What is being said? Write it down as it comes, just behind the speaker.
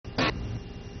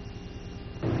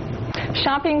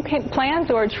shopping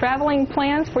plans or traveling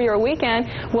plans for your weekend.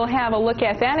 We'll have a look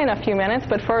at that in a few minutes,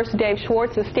 but first Dave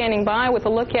Schwartz is standing by with a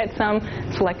look at some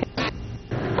selected.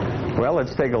 Well,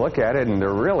 let's take a look at it, and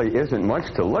there really isn't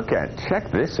much to look at. Check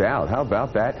this out. How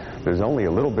about that? There's only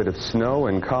a little bit of snow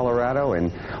in Colorado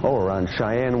and, around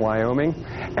Cheyenne, Wyoming.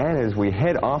 And as we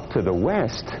head off to the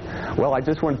west, well, I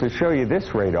just wanted to show you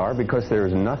this radar because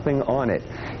there's nothing on it.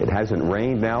 It hasn't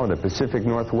rained now in the Pacific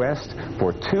Northwest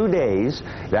for 2 days.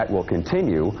 That will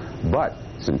continue, but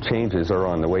some changes are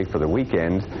on the way for the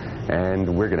weekend,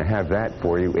 and we're going to have that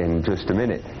for you in just a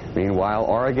minute. Meanwhile,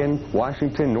 Oregon,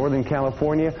 Washington, Northern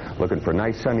California, looking for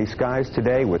nice sunny skies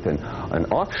today with an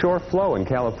offshore flow in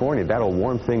California. That'll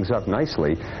warm things up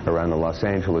nicely around the Los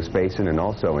Angeles basin, and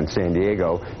also in San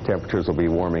Diego. Temperatures will be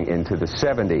warming into the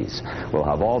 70s. We'll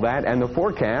have all that and the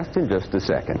forecast in just a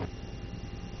second.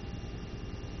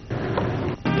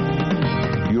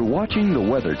 You're watching the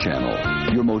Weather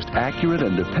Channel, your most accurate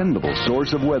and dependable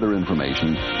source of weather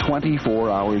information 24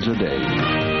 hours a day.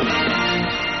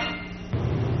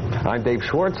 I'm Dave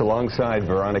Schwartz alongside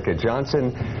Veronica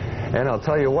Johnson, and I'll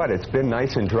tell you what, it's been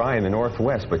nice and dry in the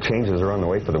Northwest, but changes are on the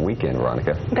way for the weekend,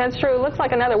 Veronica. That's true. It looks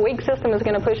like another weak system is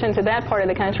going to push into that part of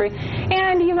the country,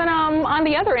 and even on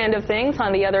the other end of things,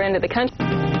 on the other end of the country,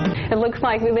 it looks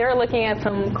like they're looking at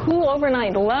some cool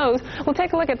overnight lows. We'll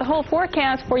take a look at the whole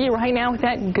forecast for you right now with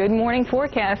that good morning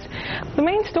forecast. The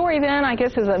main story then, I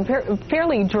guess, is a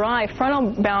fairly dry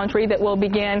frontal boundary that will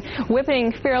begin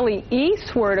whipping fairly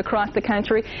eastward across the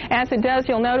country. As it does,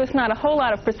 you'll notice not a whole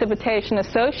lot of precipitation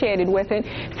associated with it.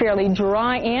 Fairly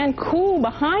dry and cool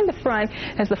behind the front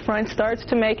as the front starts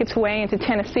to make its way into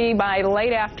Tennessee by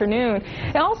late afternoon.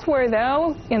 Elsewhere,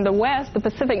 though, in the west, the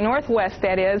Pacific Northwest,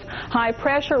 that is, high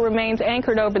pressure remains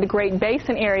anchored over the Great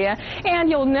Basin area, and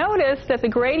you'll notice that the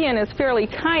gradient is fairly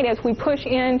tight as we push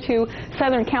into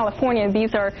Southern California.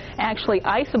 These are actually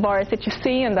isobars that you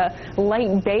see in the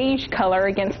light beige color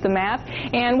against the map,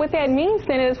 and what that means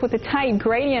then is with the tight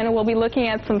gradient, we'll be looking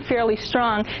at some fairly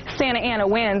strong Santa Ana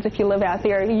winds. If you live out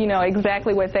there, you know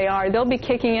exactly what they are. They'll be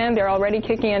kicking in. They're already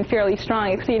kicking in fairly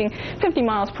strong, exceeding 50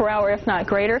 miles per hour, if not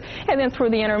greater. And then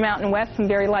through the Intermountain West, some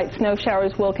very light snow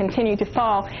showers will continue to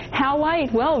fall. How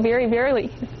light? Well, very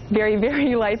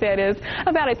very light, that is.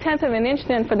 About 1/10 of an inch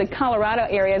then for the Colorado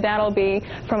area. That'll be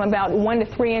from about 1 to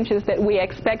 3 inches that we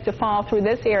expect to fall through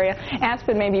this area.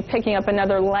 Aspen may be picking up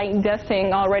another light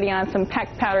dusting already on some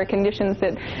packed powder conditions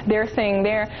that they're seeing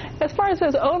there. As far as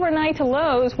those overnight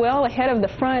lows, well, ahead of the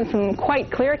front, some quite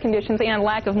clear conditions and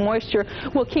lack of moisture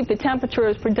will keep the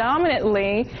temperatures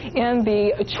predominantly in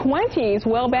the 20s,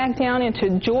 well back down into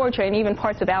Georgia and even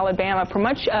parts of Alabama, for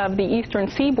much of the eastern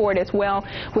seaboard as well,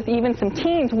 with even some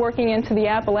teens working into the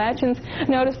Appalachians.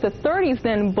 Notice the 30s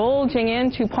then bulging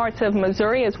into parts of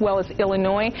Missouri as well as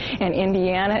Illinois and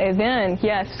Indiana. And then,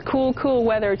 yes, cool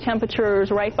weather,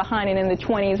 temperatures right behind it in the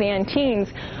 20s and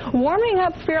teens. Warming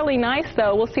up fairly nice,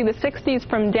 though. We'll see the 60s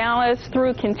from Dallas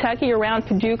through Kentucky, around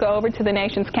Paducah, over to the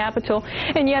nation's capital.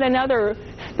 And yet another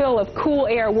spill of cool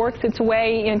air works its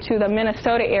way into the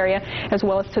Minnesota area as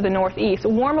well as to the northeast.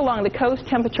 Warm along the coast,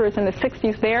 temperatures in the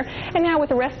 60s there. And now with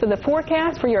the rest of the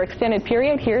forecast for your extended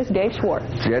period, here's Dave Schwartz.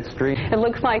 Jet Stream. It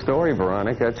looks like story,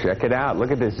 Veronica. Check it out.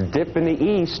 Look at this dip in the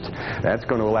east. That's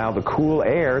going to allow the cool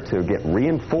air to get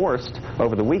reinforced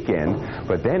over the weekend.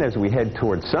 But then as we head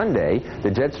towards Sunday,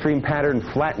 the jet stream pattern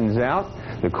flattens out.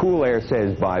 The cool air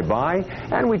says bye-bye,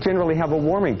 and we generally have a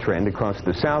warming trend across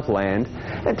the Southland,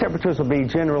 and temperatures will be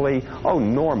generally,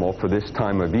 normal for this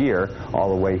time of year all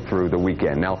the way through the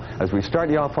weekend. Now, as we start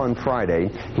you off on Friday,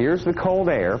 here's the cold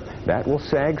air. That will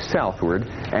sag southward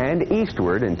and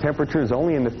eastward, and temperatures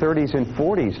only in the 30s and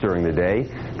 40s during the day,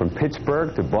 from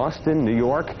Pittsburgh to Boston, New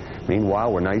York.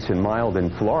 Meanwhile, we're nice and mild in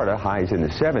Florida, highs in the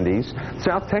 70s.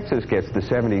 South Texas gets the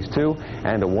 70s too,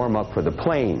 and a warm-up for the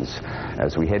plains.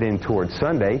 As we head in towards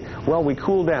Sunday, well, we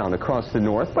cool down across the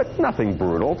north, but nothing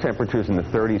brutal. Temperatures in the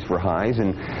 30s for highs,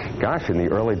 and gosh, in the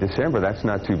early December, that's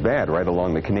not too bad, right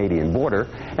along the Canadian border.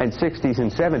 And 60s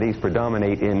and 70s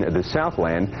predominate in the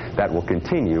Southland. That will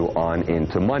continue on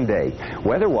into Monday.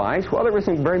 Weather-wise, well, there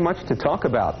isn't very much to talk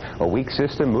about. A weak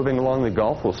system moving along the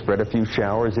Gulf will spread a few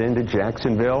showers into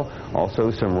Jacksonville.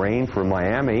 Also some rain for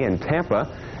Miami and Tampa.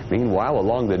 Meanwhile,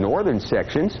 along the northern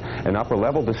sections, an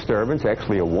upper-level disturbance,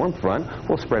 actually a warm front,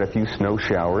 will spread a few snow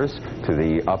showers to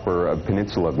the upper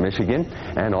peninsula of Michigan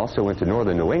and also into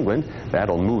northern New England.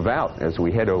 That'll move out as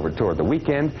we head over toward the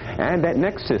weekend. And that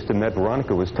next system that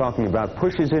Veronica was talking about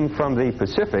pushes in from the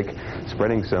Pacific,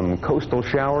 spreading some coastal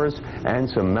showers and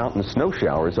some mountain snow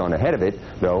showers on ahead of it,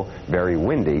 though very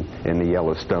windy in the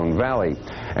Yellowstone Valley.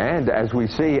 And as we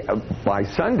see, by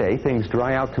Sunday, things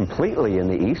dry out completely in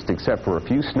the east, except for a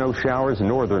few snow showers in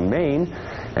northern Maine.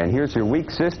 And here's your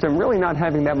weak system, really not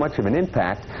having that much of an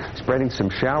impact, spreading some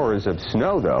showers of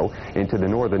snow, though, into the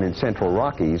northern and central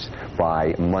Rockies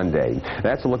by Monday.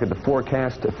 That's a look at the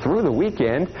forecast through the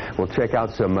weekend. We'll check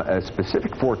out some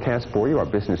specific forecasts for you. Our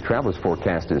business travelers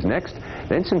forecast is next.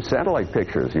 Then some satellite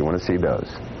pictures. You want to see those.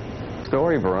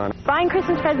 Story, Veronica. Buying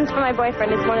Christmas presents for my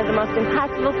boyfriend is one of the most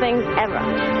impossible things ever.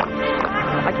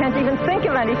 I can't even think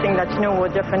of anything that's new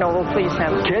or different or will please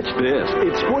him. Catch this.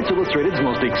 It's Sports Illustrated's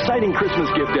most exciting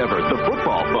Christmas gift ever, the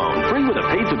football phone, free with a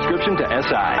paid subscription to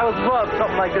SI. I would love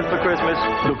something like this for Christmas.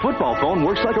 The football phone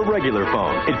works like a regular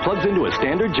phone. It plugs into a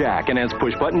standard jack and has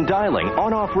push-button dialing,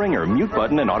 on-off ringer, mute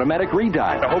button, and automatic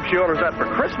redial. I hope she orders that for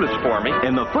Christmas for me.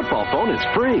 And the football phone is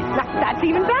free. That's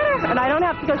even better. And I don't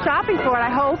have to go shopping for it,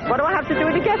 I hope. What do I have to do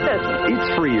to get this? It's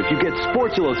free if you get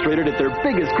Sports Illustrated at their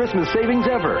biggest Christmas savings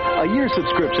ever. A year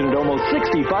subscription at almost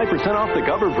 65% off the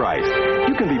cover price.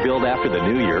 You can be billed after the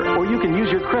new year, or you can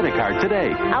use your credit card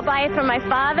today. I'll buy it for my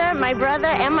father, my brother,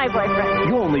 and my boyfriend.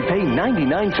 You only pay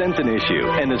 99 cents an issue,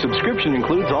 and the subscription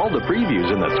includes all the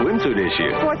previews in the swimsuit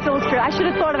issue. Sports Illustrated. I should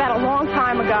have thought of that a long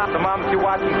time ago. So, Mom, if you're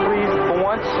watching, please, for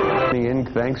once. In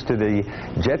thanks to the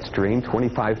jet stream,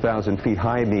 25,000 feet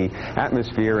high in the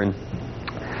atmosphere, and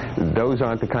those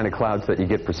aren't the kind of clouds that you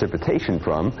get precipitation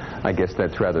from. I guess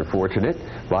that's rather fortunate.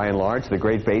 By and large, the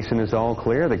Great Basin is all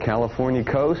clear, the California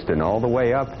coast, and all the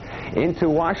way up into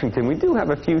Washington. We do have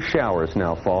a few showers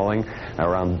now falling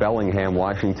around Bellingham,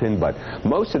 Washington, but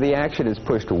most of the action is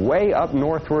pushed way up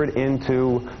northward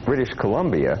into British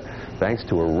Columbia, thanks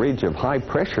to a ridge of high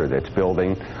pressure that's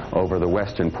building over the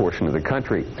western portion of the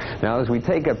country. Now, as we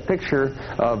take a picture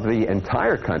of the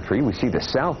entire country, we see the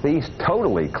southeast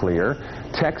totally clear.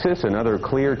 Texas, another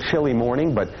clear, chilly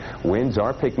morning, but winds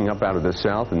are picking up out of the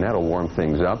south, and that'll warm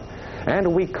things up. And a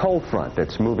weak cold front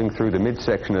that's moving through the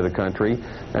midsection of the country.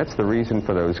 That's the reason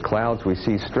for those clouds we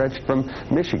see stretched from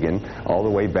Michigan all the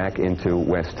way back into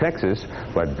West Texas,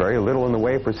 but very little in the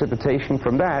way of precipitation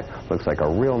from that. Looks like a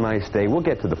real nice day. We'll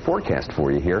get to the forecast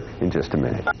for you here in just a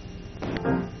minute.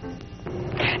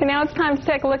 And now it's time to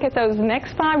take a look at those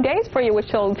next 5 days for you,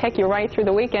 which will take you right through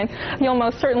the weekend. You'll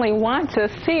most certainly want to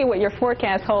see what your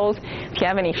forecast holds if you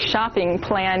have any shopping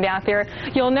planned out there.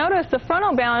 You'll notice the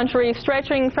frontal boundary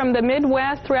stretching from the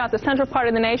Midwest throughout the central part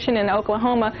of the nation in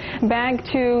Oklahoma back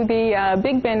to the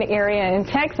Big Bend area in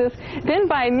Texas. Then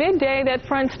by midday, that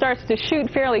front starts to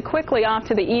shoot fairly quickly off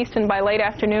to the east, and by late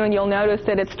afternoon, you'll notice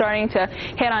that it's starting to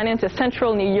head on into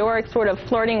central New York, sort of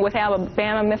flirting with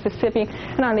Alabama, Mississippi,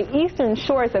 and on the eastern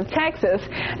shores of Texas.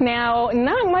 Now,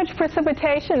 not much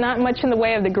precipitation, not much in the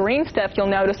way of the green stuff you'll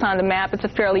notice on the map. It's a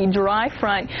fairly dry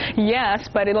front, yes,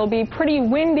 but it'll be pretty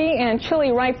windy and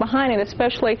chilly right behind it,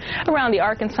 especially around the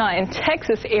Arkansas and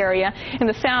Texas area. In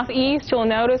the southeast, you'll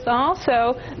notice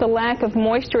also the lack of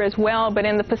moisture as well, but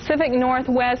in the Pacific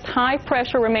Northwest, high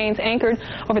pressure remains anchored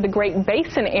over the Great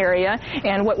Basin area,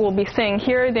 and what we'll be seeing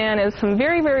here then is some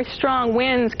very, very strong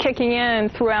winds kicking in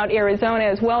throughout Arizona,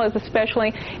 as well as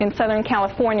especially in Southern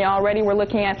California. Already we're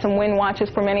looking at some wind watches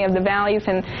for many of the valleys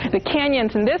and the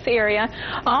canyons in this area.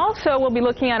 Also, we'll be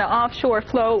looking at an offshore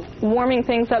flow warming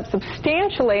things up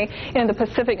substantially in the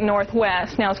Pacific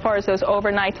Northwest. Now, as far as those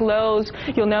overnight lows,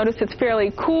 you'll notice it's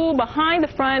fairly cool behind the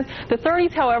front. The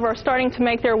 30s, however, are starting to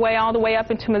make their way all the way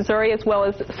up into Missouri as well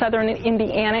as southern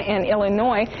Indiana and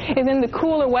Illinois. And then the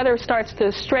cooler weather starts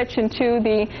to stretch into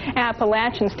the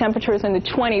Appalachians. Temperatures in the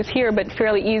 20s here, but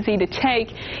fairly easy to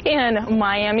take in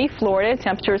Miami, Florida.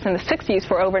 Temperatures in the 60s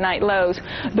for overnight lows.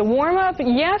 The warm-up,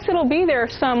 yes, it'll be there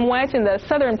somewhat in the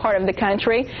southern part of the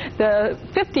country. The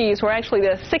 50s, or actually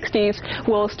the 60s,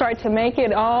 will start to make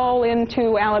it all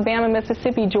into Alabama,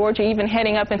 Mississippi, Georgia, even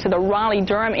heading up into the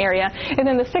Raleigh-Durham area. And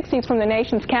then the 60s from the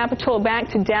nation's capital back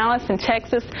to Dallas and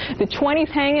Texas. The 20s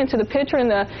hang into the picture in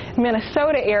the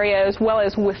Minnesota area as well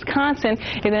as Wisconsin,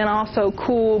 and then also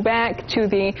cool back to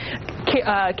the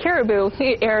Caribou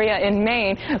area in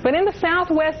Maine. But in the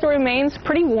southwest, it remains begins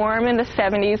pretty warm in the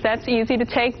 70s. That's easy to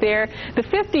take there. The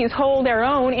 50s hold their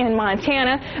own in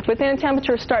Montana, but then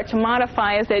temperatures start to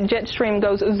modify as that jet stream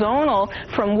goes zonal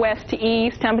from west to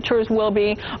east. Temperatures will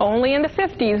be only in the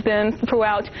 50s then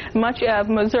throughout much of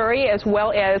Missouri as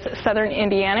well as southern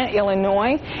Indiana,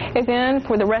 Illinois. And then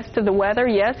for the rest of the weather,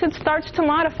 yes, it starts to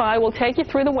modify. We'll take you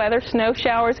through the weather. Snow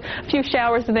showers, a few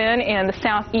showers then in the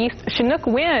southeast. Chinook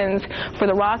winds for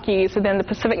the Rockies, and then the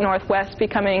Pacific Northwest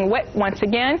becoming wet once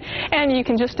again. And you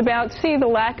can just about see the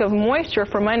lack of moisture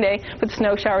for Monday, but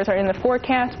snow showers are in the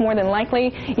forecast more than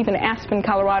likely. Even Aspen,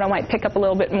 Colorado might pick up a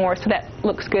little bit more, so that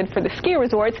looks good for the ski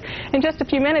resorts. In just a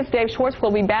few minutes, Dave Schwartz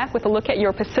will be back with a look at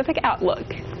your Pacific outlook.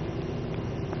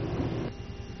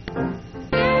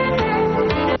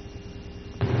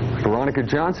 Veronica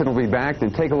Johnson will be back to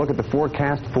take a look at the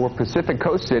forecast for Pacific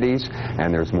Coast cities,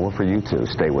 and there's more for you too.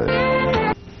 Stay with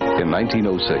us. In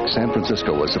 1906, San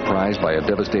Francisco was surprised by a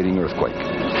devastating earthquake.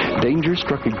 Danger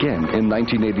struck again in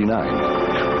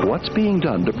 1989. What's being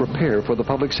done to prepare for the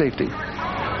public safety?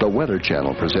 The Weather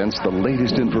Channel presents the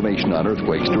latest information on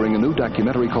earthquakes during a new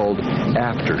documentary called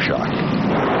Aftershock.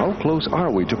 How close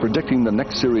are we to predicting the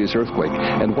next serious earthquake,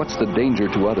 and what's the danger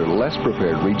to other less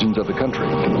prepared regions of the country?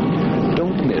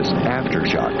 Don't miss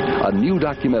Aftershock, a new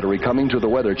documentary coming to the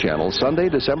Weather Channel Sunday,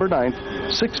 December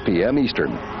 9th, 6 p.m.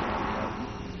 Eastern.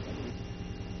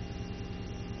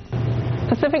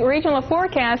 Pacific Regional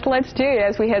Forecast. Let's do it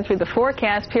as we head through the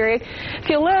forecast period. If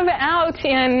you live out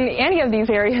in any of these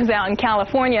areas out in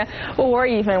California or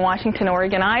even Washington,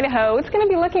 Oregon, Idaho, it's going to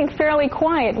be looking fairly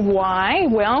quiet. Why?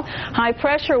 Well, high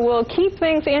pressure will keep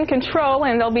things in control,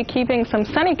 and they'll be keeping some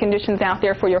sunny conditions out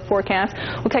there for your forecast.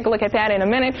 We'll take a look at that in a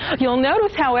minute. You'll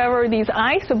notice, however, these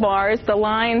isobars, the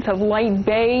lines of light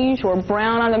beige or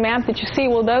brown on the map that you see,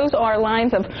 well, those are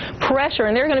lines of pressure,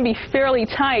 and they're going to be fairly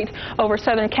tight over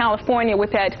Southern California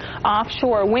with that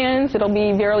offshore winds. It'll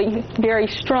be very, very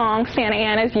strong. Santa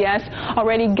Ana's, yes,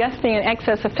 already gusting in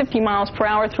excess of 50 miles per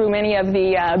hour through many of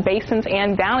the basins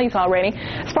and valleys already.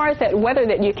 As far as that weather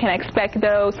that you can expect,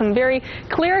 though, some very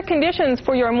clear conditions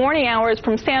for your morning hours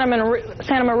from Santa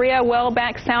Maria well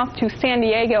back south to San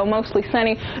Diego, mostly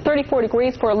sunny. 34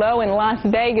 degrees for a low in Las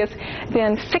Vegas,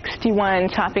 then 61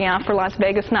 topping out for Las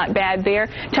Vegas. Not bad there.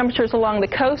 Temperatures along the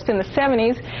coast in the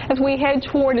 70s. As we head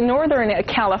toward northern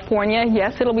California,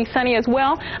 yes, it'll be sunny as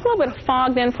well. A little bit of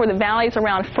fog then for the valleys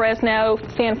around Fresno,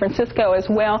 San Francisco as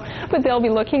well, but they'll be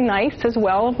looking nice as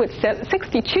well with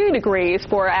 62 degrees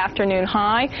for afternoon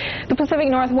high. The Pacific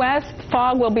Northwest,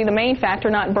 fog will be the main factor,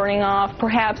 not burning off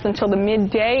perhaps until the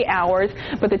midday hours,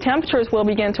 but the temperatures will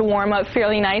begin to warm up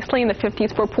fairly nicely in the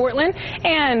 50s for Portland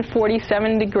and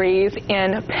 47 degrees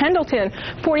in Pendleton.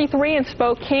 43 in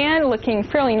Spokane, looking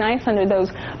fairly nice under those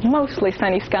mostly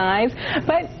sunny skies.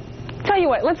 But tell you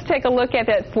what, let's take a look at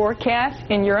that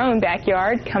forecast in your own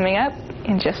backyard coming up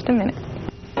in just a minute.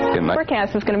 The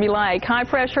forecast is going to be like high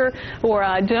pressure or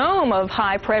a dome of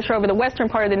high pressure over the western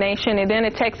part of the nation, and then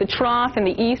it takes a trough in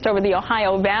the east over the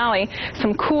Ohio Valley.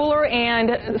 Some cooler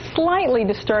and slightly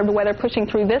disturbed weather pushing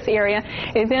through this area.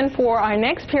 And then for our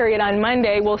next period on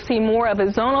Monday, we'll see more of a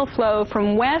zonal flow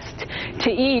from west to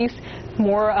east.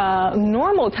 More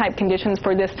normal type conditions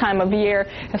for this time of year.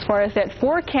 As far as that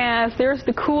forecast, there's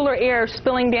the cooler air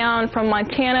spilling down from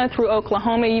Montana through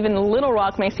Oklahoma. Even Little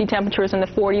Rock may see temperatures in the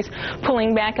 40s,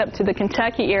 pulling back up to the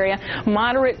Kentucky area.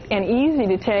 Moderate and easy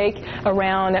to take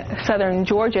around southern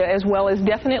Georgia, as well as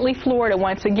definitely Florida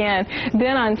once again.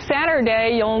 Then on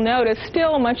Saturday, you'll notice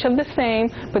still much of the same,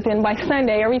 but then by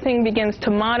Sunday, everything begins to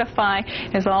modify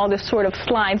as all this sort of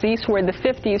slides eastward. The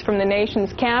 50s from the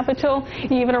nation's capital,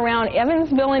 even around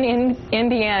Evansville in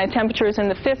Indiana, temperatures in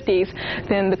the 50s.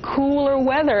 Then the cooler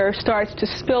weather starts to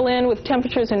spill in with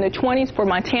temperatures in the 20s for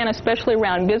Montana, especially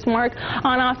around Bismarck.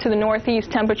 On off to the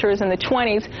northeast, temperatures in the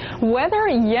 20s. Weather,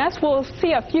 yes, we'll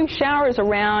see a few showers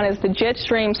around as the jet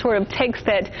stream sort of takes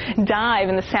that dive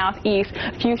in the southeast.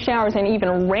 A few showers and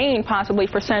even rain possibly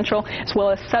for central as well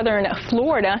as southern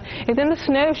Florida. And then the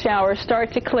snow showers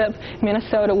start to clip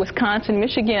Minnesota, Wisconsin,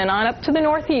 Michigan, on up to the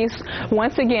northeast.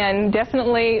 Once again,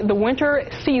 definitely the winter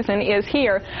season is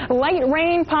here. Light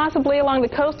rain possibly along the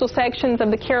coastal sections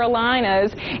of the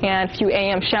Carolinas and a few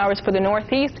AM showers for the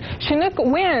northeast. Chinook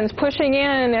winds pushing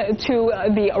in to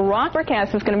the rock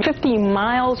forecast is going to be 50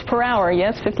 miles per hour.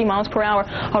 Yes, 50 miles per hour.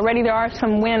 Already there are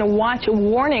some wind watch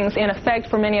warnings in effect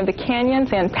for many of the canyons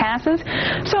and passes.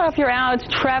 So if you're out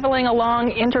traveling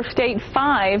along Interstate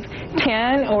 5,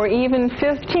 10, or even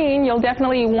 15, you'll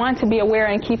definitely want to be aware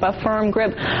and keep a firm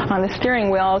grip on the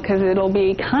steering wheel because it'll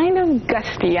be kind of of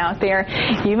gusty out there,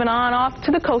 even on off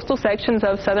to the coastal sections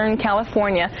of Southern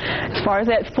California. As far as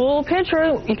that full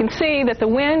picture, you can see that the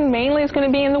wind mainly is going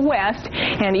to be in the west,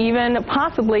 and even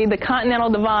possibly the Continental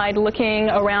Divide looking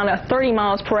around 30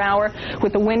 miles per hour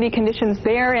with the windy conditions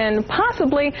there, and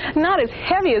possibly not as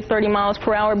heavy as 30 miles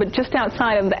per hour, but just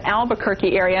outside of the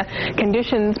Albuquerque area.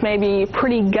 Conditions may be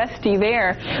pretty gusty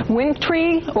there.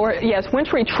 Wintry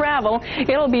travel.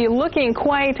 It'll be looking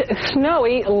quite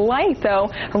snowy, light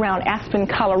though, around Aspen,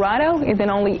 Colorado, and then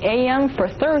only AM for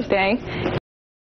Thursday.